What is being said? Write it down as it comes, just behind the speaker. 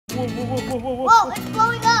Whoa, it's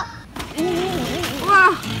blowing up!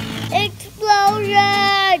 Explosion!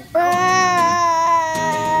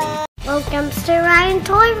 Welcome to Ryan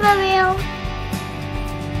ToysReview.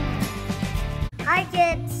 Hi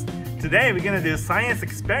kids. Today we're gonna do a science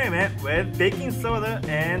experiment with baking soda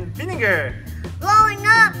and vinegar. Blowing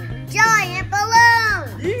up giant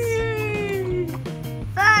balloons. Yay!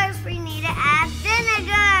 First we need to add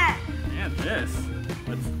vinegar. And this.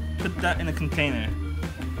 Let's put that in a container.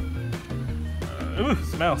 Ooh,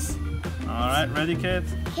 smells. Alright, ready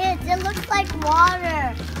kids? Kids, it looks like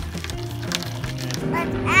water.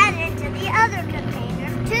 Let's add it to the other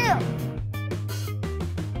containers too.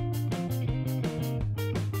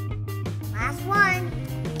 Last one.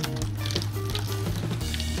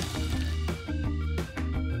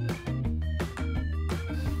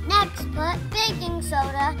 Next, put baking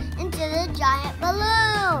soda into the giant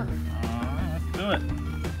balloon. Alright, let's do it.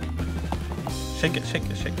 Shake it, shake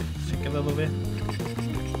it, shake it. Shake it a little bit.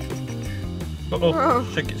 Oh,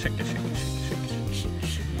 shake it, shake it, shake it, shake it,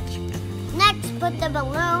 shake it. Next, put the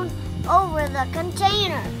balloon over the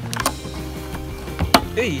container.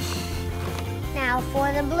 Hey. Now for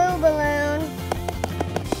the blue balloon.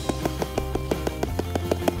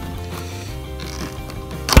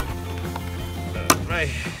 Right.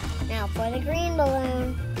 Now for the green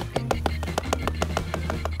balloon.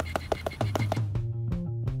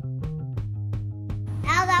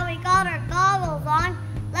 Now that we got our goggles on,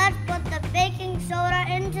 let's put the baking soda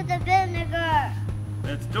into the vinegar.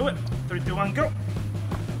 Let's do it. 3, 2, 1, go.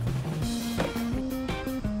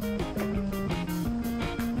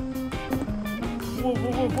 Whoa,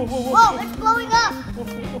 whoa, whoa, whoa, whoa, Whoa, it's blowing up.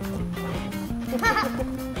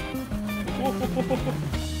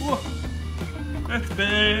 Whoa. That's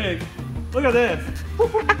big. Look at this.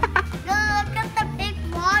 Look at the big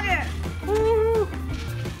water.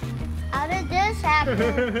 How did this happen?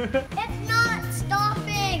 It's not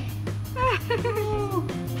stopping.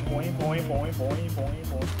 Boing, boing, boing, boing, boing,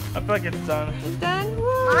 boing. I feel like it's done. It's done?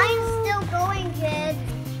 Mine's still going, kids.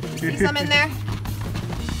 See some in there?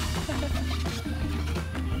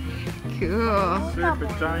 Cool. Super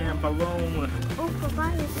giant balloon. Oh,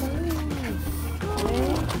 provide a balloon.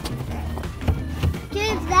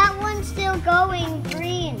 Kids, that one's still going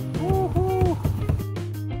green. Woohoo!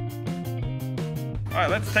 All right,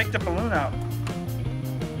 let's take the balloon out.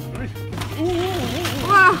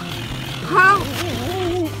 Whoa. How? Whoa.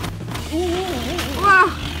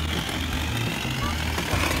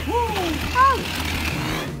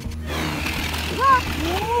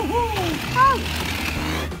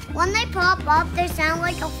 When they pop up, they sound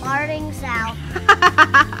like a farting sound.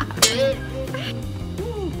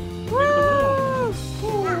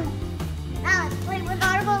 Now let's play with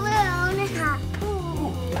our balloon.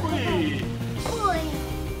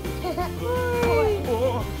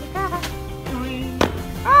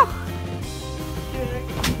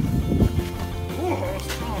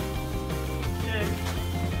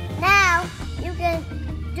 Now you can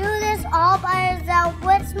do this all by yourself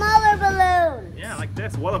with smaller balloons. Yeah, like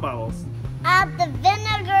this, water bottles. Add the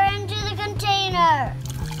vinegar into the container.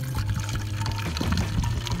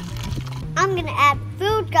 I'm gonna add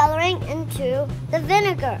food coloring into the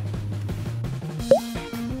vinegar.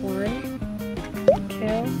 1,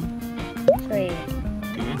 2, 3.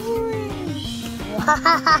 Wow.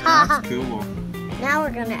 That's cool. Now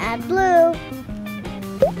we're gonna add blue.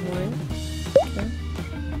 1,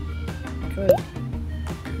 2,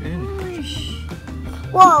 3.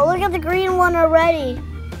 Whoa, look at the green one already.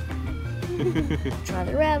 Try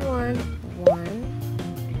the red one. 1,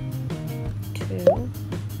 2,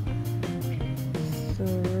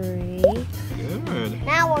 3. Good.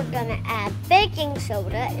 Now we're gonna add baking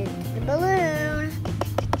soda into the balloon.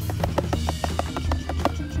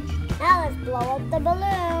 Now let's blow up the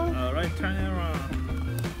balloon. All right, turn it around.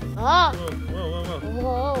 Oh. Whoa, whoa, whoa,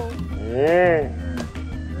 whoa. Whoa.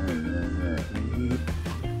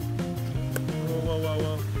 Whoa, whoa, whoa,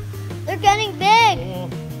 whoa. They're getting big. Whoa.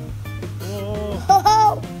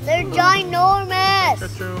 Oh, they're ginormous.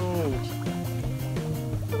 Choo-choo.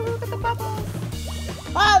 Look at the bubbles.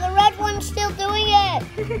 Wow, the red one's still doing it.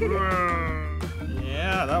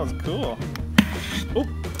 Yeah, that was cool. Oh.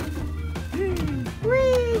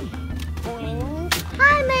 Whee! Boing.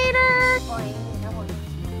 Hi, Mater. Boing.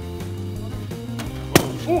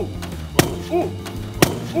 Ooh. Ooh.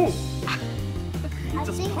 Ooh. I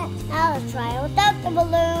think now let's try it without the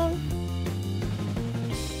balloon.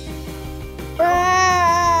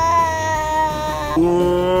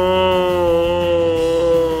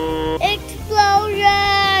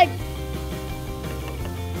 Explosion!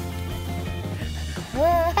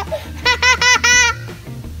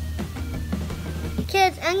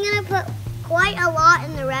 Kids, and I'm gonna put quite a lot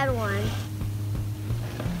in the red one.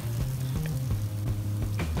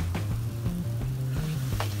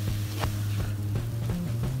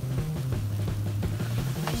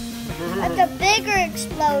 That's a bigger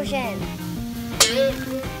explosion.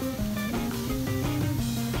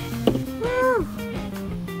 Woo.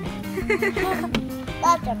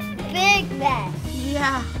 That's a big mess.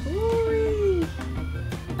 Yeah. Woo-wee.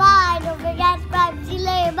 Bye. Don't forget to subscribe. See you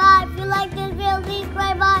later. Bye. If you like this video, please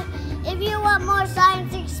subscribe. Bye. If you want more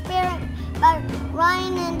science experiment by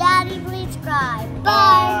Ryan and Daddy, please subscribe.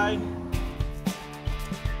 Bye.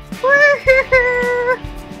 Woo-hoo.